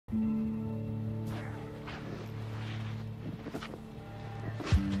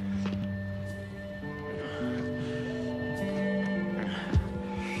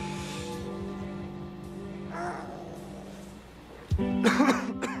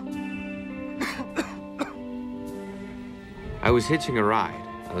I was hitching a ride.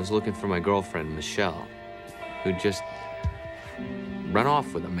 I was looking for my girlfriend, Michelle, who'd just run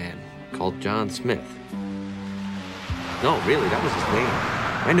off with a man called John Smith. No, really, that was his name.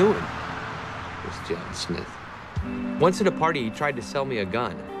 I knew him. It was John Smith. Once at a party, he tried to sell me a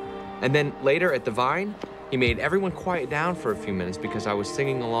gun. And then later at the Vine, he made everyone quiet down for a few minutes because I was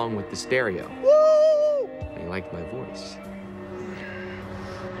singing along with the stereo. Woo! And he liked my voice.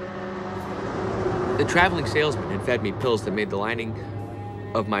 The traveling salesman had fed me pills that made the lining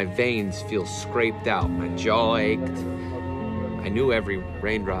of my veins feel scraped out. My jaw ached. I knew every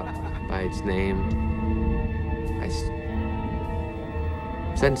raindrop by its name. I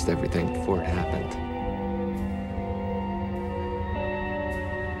sensed everything before it happened.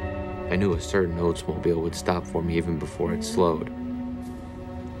 I knew a certain Oldsmobile would stop for me even before it slowed.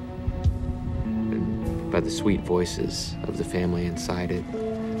 And by the sweet voices of the family inside it,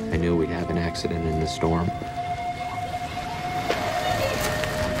 I knew we'd have an accident in the storm.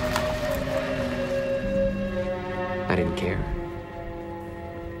 I didn't care.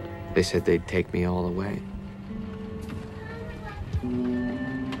 They said they'd take me all away.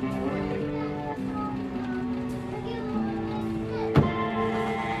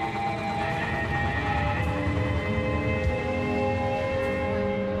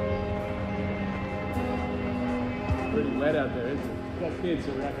 Pretty wet out there, isn't it? Got kids,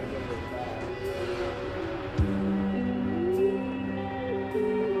 so we're not gonna get very fast.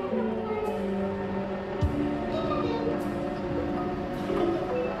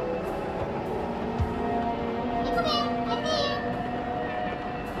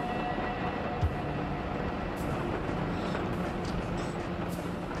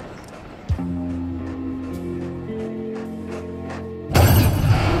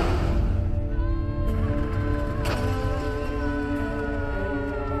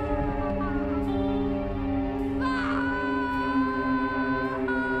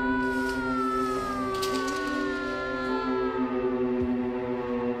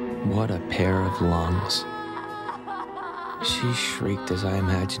 What a pair of lungs. She shrieked as I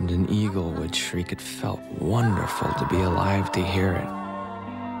imagined an eagle would shriek. It felt wonderful to be alive to hear it.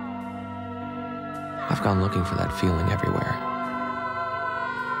 I've gone looking for that feeling everywhere.